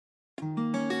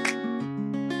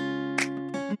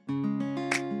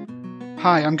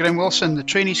Hi, I'm Graham Wilson, the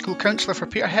Trainee School Counsellor for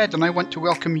Peterhead, and I want to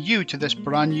welcome you to this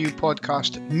brand new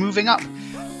podcast, Moving Up,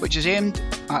 which is aimed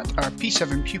at our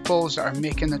P7 pupils that are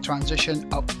making the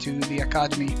transition up to the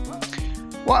academy.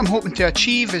 What I'm hoping to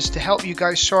achieve is to help you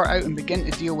guys sort out and begin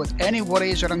to deal with any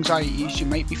worries or anxieties you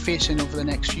might be facing over the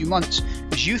next few months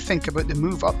as you think about the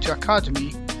move up to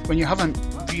academy when you haven't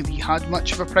really had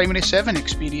much of a Primary 7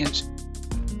 experience.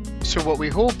 So what we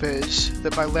hope is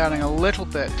that by learning a little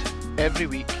bit every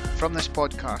week from this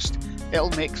podcast,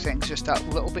 it'll make things just that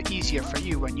little bit easier for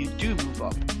you when you do move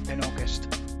up in August.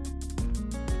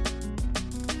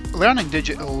 Learning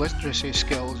digital literacy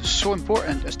skills is so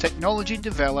important. As technology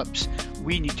develops,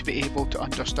 we need to be able to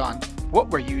understand what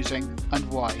we're using and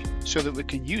why, so that we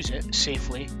can use it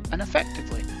safely and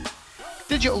effectively.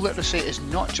 Digital literacy is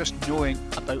not just knowing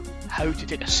about how to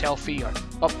take a selfie or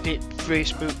update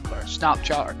Facebook or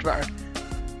Snapchat or Twitter.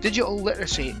 Digital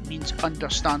literacy means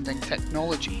understanding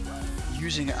technology,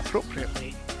 using it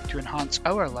appropriately to enhance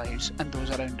our lives and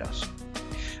those around us.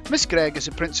 Miss Gregg is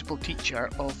a principal teacher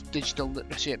of digital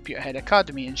literacy at Peterhead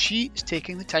Academy, and she is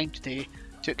taking the time today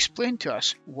to explain to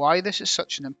us why this is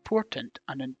such an important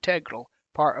and integral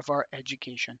part of our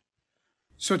education.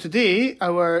 So today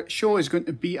our show is going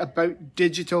to be about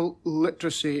digital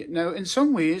literacy. Now, in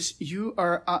some ways, you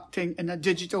are acting in a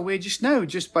digital way just now,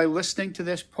 just by listening to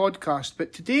this podcast.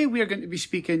 But today we are going to be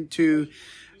speaking to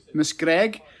Miss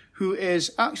Gregg, who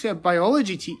is actually a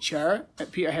biology teacher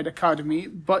at Peterhead Academy,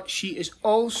 but she is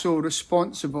also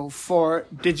responsible for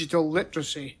digital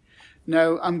literacy.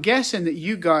 Now, I'm guessing that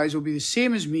you guys will be the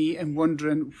same as me and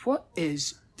wondering, what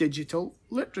is digital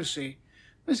literacy?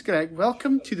 Ms. Gregg,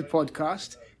 welcome to the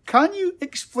podcast. Can you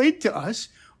explain to us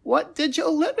what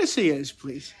digital literacy is,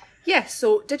 please? Yes,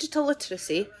 so digital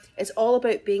literacy is all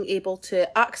about being able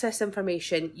to access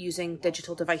information using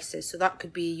digital devices. So that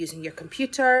could be using your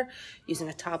computer, using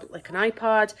a tablet like an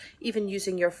iPad, even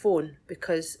using your phone,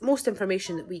 because most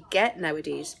information that we get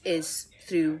nowadays is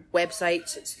through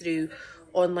websites, it's through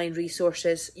online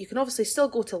resources. You can obviously still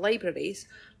go to libraries,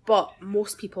 but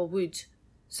most people would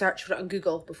search for it on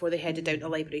Google before they headed down to the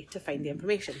library to find the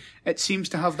information. It seems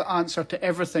to have the answer to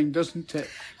everything, doesn't it?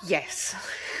 Yes.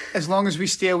 As long as we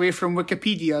stay away from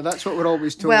Wikipedia, that's what we're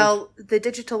always told. Well, the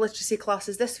digital literacy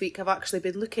classes this week have actually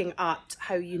been looking at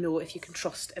how you know if you can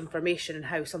trust information and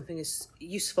how something is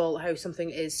useful, how something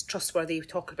is trustworthy. We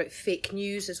talk about fake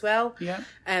news as well. Yeah.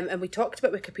 And we talked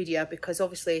about Wikipedia because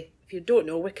obviously, if you don't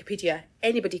know, Wikipedia,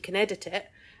 anybody can edit it.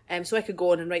 So I could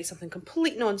go on and write something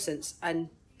complete nonsense and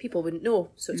people wouldn't know.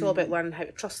 So it's all about learning how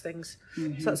to trust things.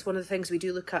 So that's one of the things we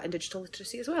do look at in digital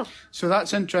literacy as well. So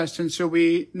that's interesting. So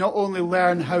we not only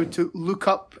learn how to look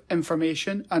up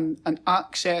information and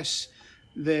access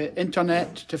the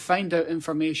internet to find out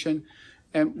information,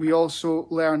 we also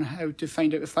learn how to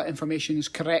find out if that information is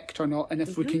correct or not and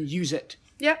if we can use it.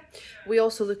 Yeah. We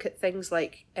also look at things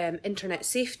like internet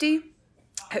safety,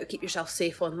 how to keep yourself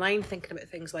safe online, thinking about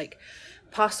things like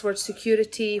password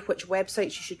security, which websites you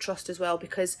should trust as well,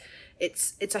 because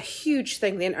it's a huge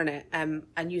thing, the internet, and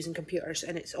using computers,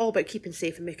 and it's all about keeping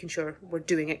safe and making sure we're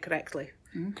doing it correctly.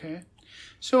 Okay.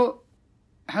 So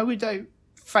how would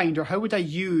I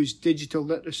use digital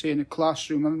literacy in a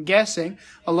classroom? I'm guessing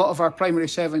a lot of our Primary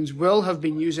 7s will have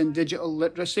been using digital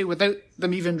literacy without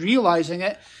them even realising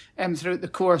it throughout the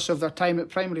course of their time at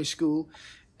primary school.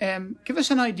 Give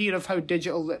us an idea of how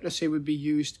digital literacy would be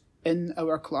used in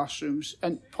our classrooms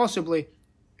and possibly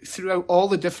throughout all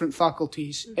the different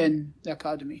faculties in the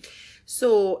academy.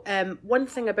 So one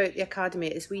thing about the academy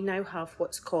is we now have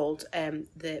what's called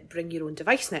the Bring Your Own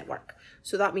Device network.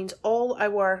 So that means all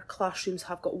our classrooms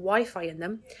have got Wi-Fi in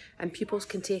them, and pupils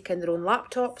can take in their own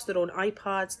laptops, their own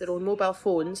iPads, their own mobile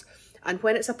phones, and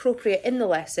when it's appropriate in the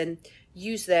lesson,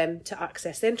 use them to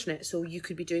access the internet. So you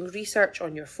could be doing research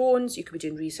on your phones, you could be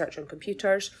doing research on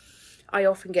computers. I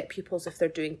often get pupils, if they're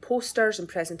doing posters and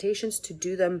presentations, to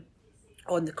do them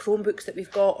on the Chromebooks that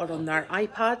we've got or on their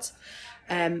iPads.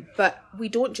 But we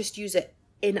don't just use it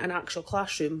in an actual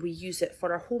classroom, we use it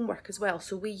for our homework as well.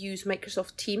 So we use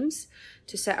Microsoft Teams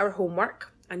to set our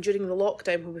homework, and during the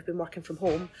lockdown when we've been working from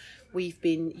home, we've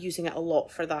been using it a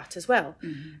lot for that as well.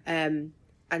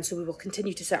 And so we will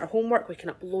continue to set our homework. We can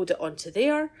upload it onto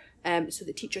there so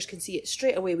that teachers can see it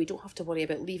straight away. We don't have to worry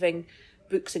about leaving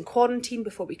books in quarantine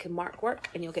before we can mark work,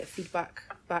 and you'll get feedback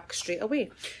back straight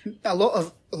away. A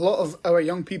lot of our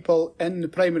young people in the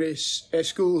primary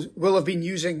schools will have been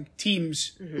using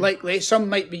Teams. Likely, some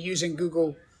might be using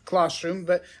Google Classroom,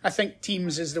 but I think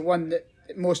Teams is the one that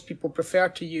most people prefer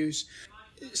to use.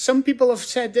 some people have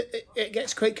said that it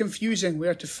gets quite confusing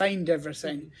where to find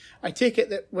everything. I take it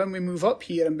that when we move up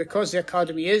here, and because the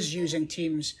Academy is using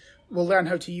Teams, we'll learn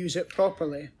how to use it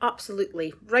properly.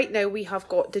 Absolutely. Right now we have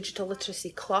got digital literacy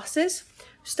classes.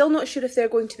 Still not sure if they're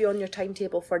going to be on your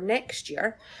timetable for next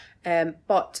year,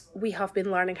 but we have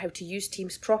been learning how to use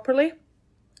Teams properly.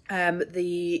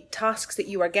 The tasks that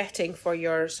you are getting for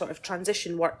your sort of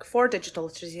transition work for digital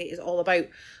literacy is all about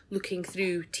looking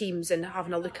through Teams and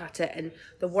having a look at it, and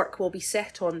the work will be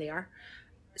set on there.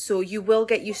 So you will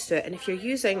get used to it. And if you're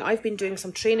using, I've been doing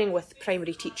some training with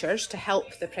primary teachers to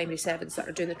help the primary sevens that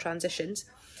are doing the transitions.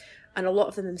 And a lot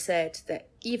of them have said that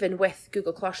even with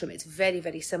Google Classroom, it's very,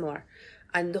 very similar.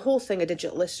 And the whole thing of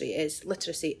digital literacy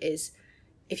is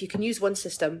if you can use one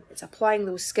system, it's applying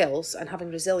those skills and having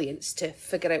resilience to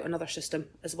figure out another system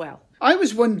as well. I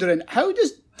was wondering, how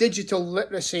does digital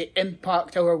literacy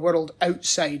impact our world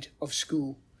outside of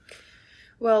school?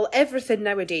 Well, everything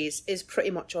nowadays is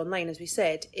pretty much online, as we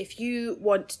said. If you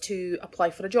want to apply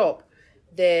for a job,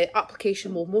 the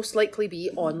application will most likely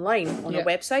be online on a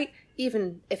website.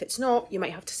 Even if it's not, you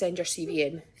might have to send your CV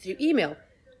in through email.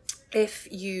 If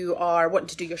you are wanting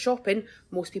to do your shopping,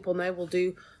 most people now will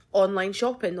do online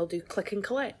shopping. They'll do click and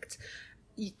collect.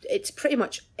 It's pretty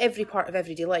much every part of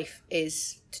everyday life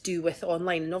is to do with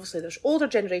online. And obviously there's older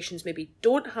generations maybe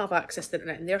don't have access to the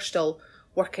internet and they're still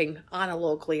working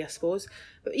analogically, I suppose.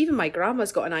 But even my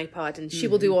grandma's got an iPad and she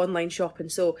will do online shopping.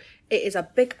 So it is a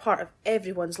big part of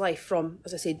everyone's life, from,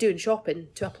 as I say, doing shopping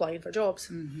to applying for jobs.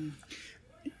 Mm-hmm.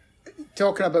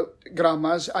 Talking about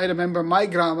grandmas, I remember my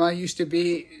grandma used to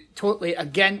be totally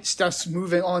against us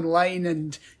moving online,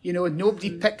 and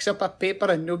nobody picks up a paper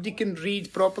and nobody can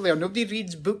read properly, or nobody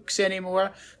reads books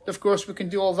anymore. Of course, we can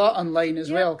do all that online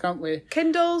as well, can't we?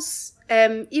 Kindles,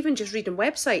 even just reading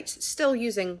websites, still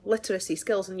using literacy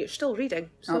skills, and you're still reading.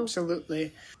 So.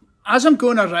 Absolutely. As I'm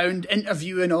going around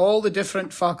interviewing all the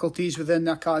different faculties within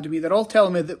the Academy, they're all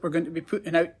telling me that we're going to be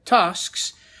putting out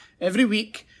tasks every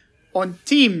week on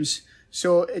Teams.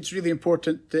 So it's really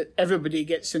important that everybody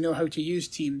gets to know how to use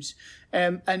Teams.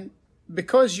 And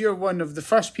because you're one of the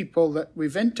first people that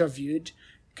we've interviewed,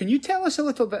 can you tell us a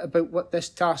little bit about what this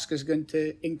task is going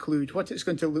to include, what it's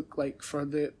going to look like for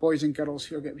the boys and girls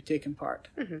who are going to be taking part?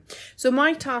 Mm-hmm. So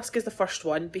my task is the first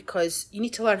one, because you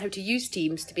need to learn how to use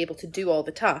Teams to be able to do all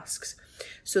the tasks.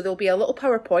 So there'll be a little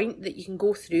PowerPoint that you can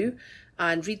go through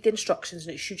and read the instructions,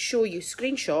 and it should show you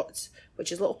screenshots,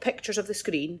 which is little pictures of the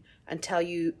screen, and tell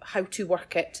you how to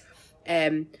work it.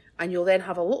 And you'll then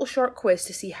have a little short quiz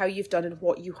to see how you've done and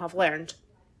what you have learned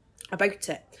about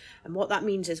it. And what that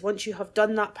means is once you have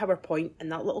done that PowerPoint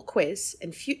and that little quiz,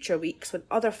 in future weeks when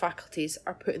other faculties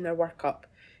are putting their work up,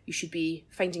 you should be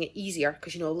finding it easier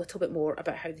because you know a little bit more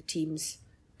about how the Teams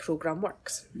programme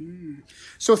works.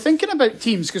 So thinking about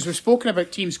Teams, because we've spoken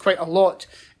about Teams quite a lot,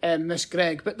 Miss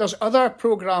Gregg, but there's other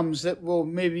programmes that will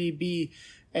maybe be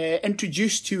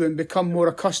introduced to and become more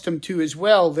accustomed to as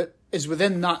well, that is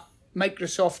within that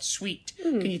Microsoft suite.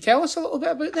 Can you tell us a little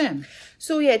bit about them?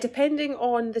 So yeah, depending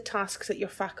on the tasks that your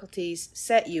faculties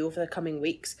set you over the coming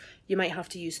weeks, you might have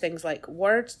to use things like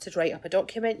Word to write up a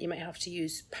document, you might have to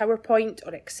use PowerPoint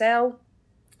or Excel.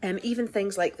 Even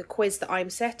things like the quiz that I'm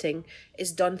setting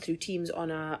is done through Teams on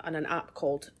an app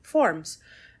called Forms.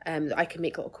 I can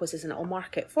make little quizzes and it'll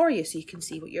mark it for you so you can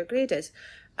see what your grade is.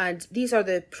 And these are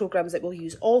the programmes that we'll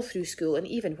use all through school, and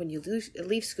even when you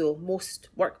leave school, most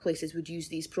workplaces would use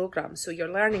these programmes. So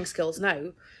you're learning skills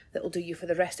now that will do you for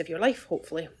the rest of your life,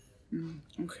 hopefully.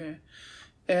 Okay.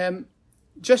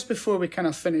 Just before we kind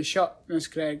of finish up, Miss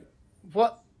Gregg,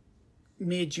 what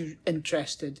made you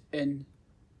interested in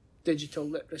digital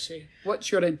literacy?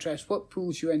 What's your interest? What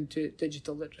pulls you into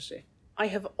digital literacy? I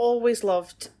have always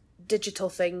loved digital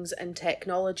things and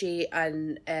technology,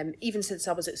 and even since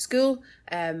I was at school,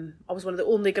 I was one of the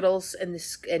only girls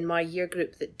in my year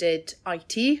group that did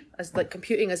IT as like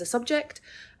computing as a subject.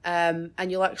 And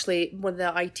you'll actually, one of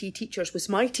the IT teachers was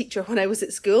my teacher when I was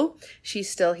at school. She's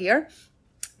still here.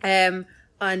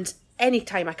 And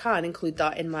anytime I can include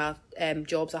that in my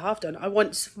jobs I have done.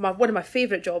 One of my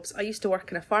favourite jobs, I used to work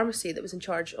in a pharmacy that was in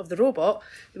charge of the robot.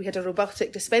 We had a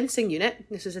robotic dispensing unit.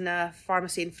 This was in a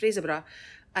pharmacy in Fraserburgh.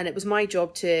 And it was my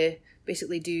job to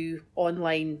basically do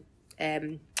online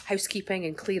housekeeping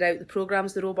and clear out the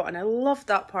programs, the robot. And I loved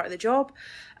that part of the job.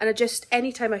 And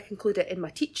anytime I can include it in my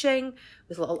teaching,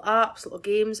 with little apps, little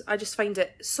games, I just find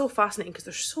it so fascinating because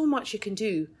there's so much you can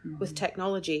do with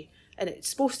technology. And it's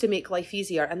supposed to make life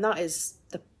easier. And that is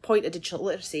the point of digital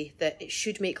literacy, that it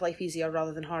should make life easier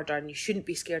rather than harder. And you shouldn't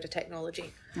be scared of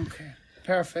technology. Okay,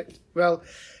 perfect. Well,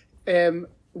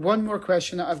 one more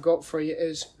question that I've got for you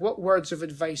is, what words of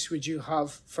advice would you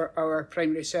have for our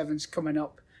Primary 7s coming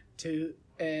up to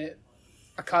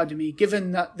Academy,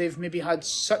 given that they've maybe had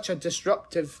such a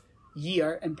disruptive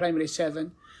year in Primary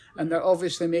 7 and they're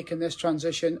obviously making this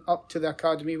transition up to the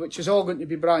Academy, which is all going to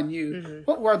be brand new. Mm-hmm.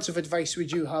 What words of advice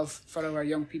would you have for our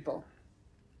young people?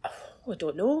 I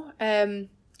don't know.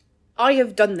 I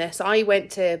have done this. I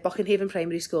went to Buckenhaven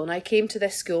Primary School and I came to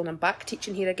this school and I'm back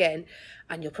teaching here again,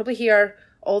 and you'll probably hear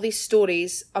all these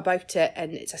stories about it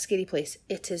and it's a scary place.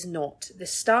 It is not. The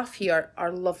staff here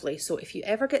are lovely. So if you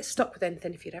ever get stuck with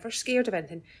anything, if you're ever scared of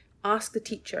anything, ask the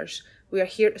teachers. We are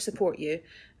here to support you.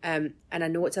 And I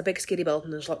know it's a big scary building.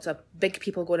 There's lots of big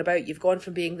people going about. You've gone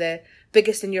from being the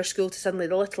biggest in your school to suddenly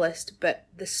the littlest, but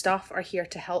the staff are here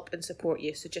to help and support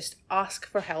you. So just ask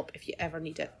for help if you ever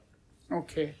need it.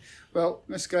 Okay. Well,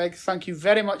 Miss Gregg, thank you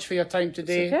very much for your time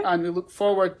today. Okay. And we look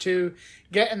forward to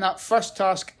getting that first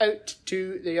task out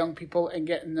to the young people and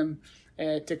getting them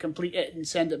to complete it and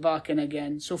send it back in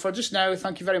again. So for just now,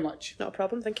 thank you very much. Not a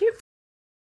problem. Thank you.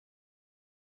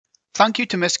 Thank you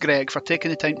to Miss Gregg for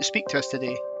taking the time to speak to us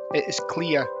today. It is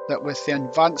clear that with the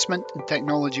advancement in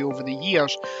technology over the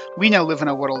years, we now live in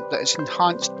a world that is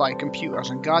enhanced by computers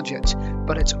and gadgets,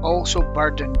 but it's also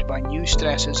burdened by new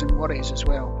stresses and worries as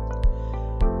well.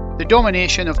 The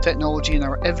domination of technology in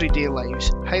our everyday lives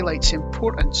highlights the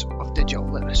importance of digital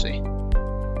literacy.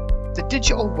 The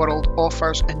digital world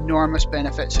offers enormous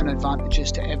benefits and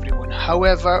advantages to everyone.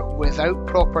 However, without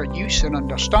proper use and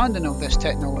understanding of this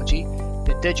technology,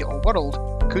 the digital world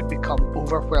could become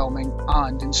overwhelming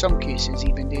and, in some cases,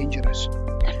 even dangerous.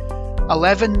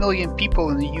 11 million people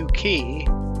in the UK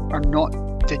are not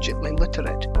digitally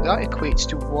literate. That equates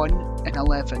to 1 in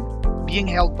 11 being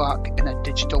held back in a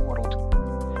digital world.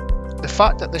 The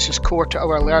fact that this is core to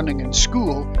our learning in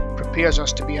school prepares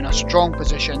us to be in a strong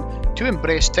position to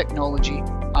embrace technology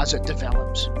as it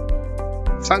develops.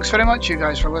 Thanks very much, you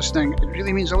guys, for listening. It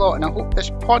really means a lot, and I hope this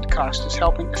podcast is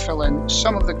helping to fill in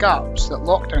some of the gaps that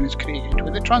lockdown has created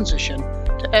with the transition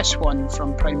to S1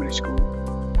 from primary school.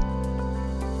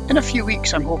 In a few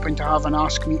weeks, I'm hoping to have an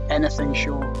Ask Me Anything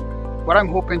show, where I'm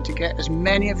hoping to get as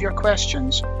many of your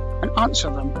questions and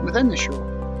answer them within the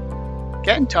show.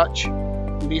 Get in touch,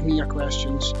 leave me your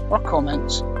questions or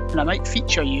comments, and I might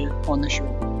feature you on the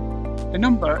show. The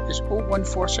number is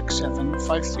 01467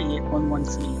 538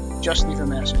 113. Just leave a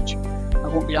message. I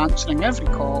won't be answering every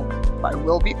call, but I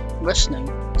will be listening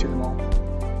to them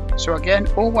all. So again,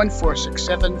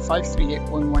 01467 538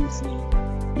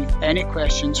 113. Leave any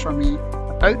questions for me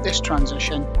about this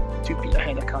transition to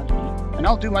Peterhead Academy, and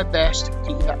I'll do my best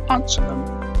to either answer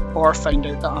them or find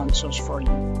out the answers for you.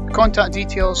 The contact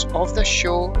details of this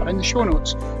show are in the show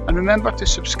notes, and remember to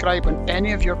subscribe on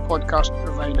any of your podcast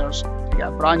providers to get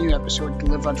a brand new episode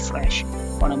delivered fresh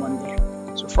on a Monday.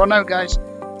 So for now, guys,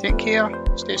 take care,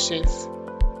 stay safe,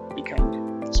 be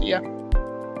kind. See ya.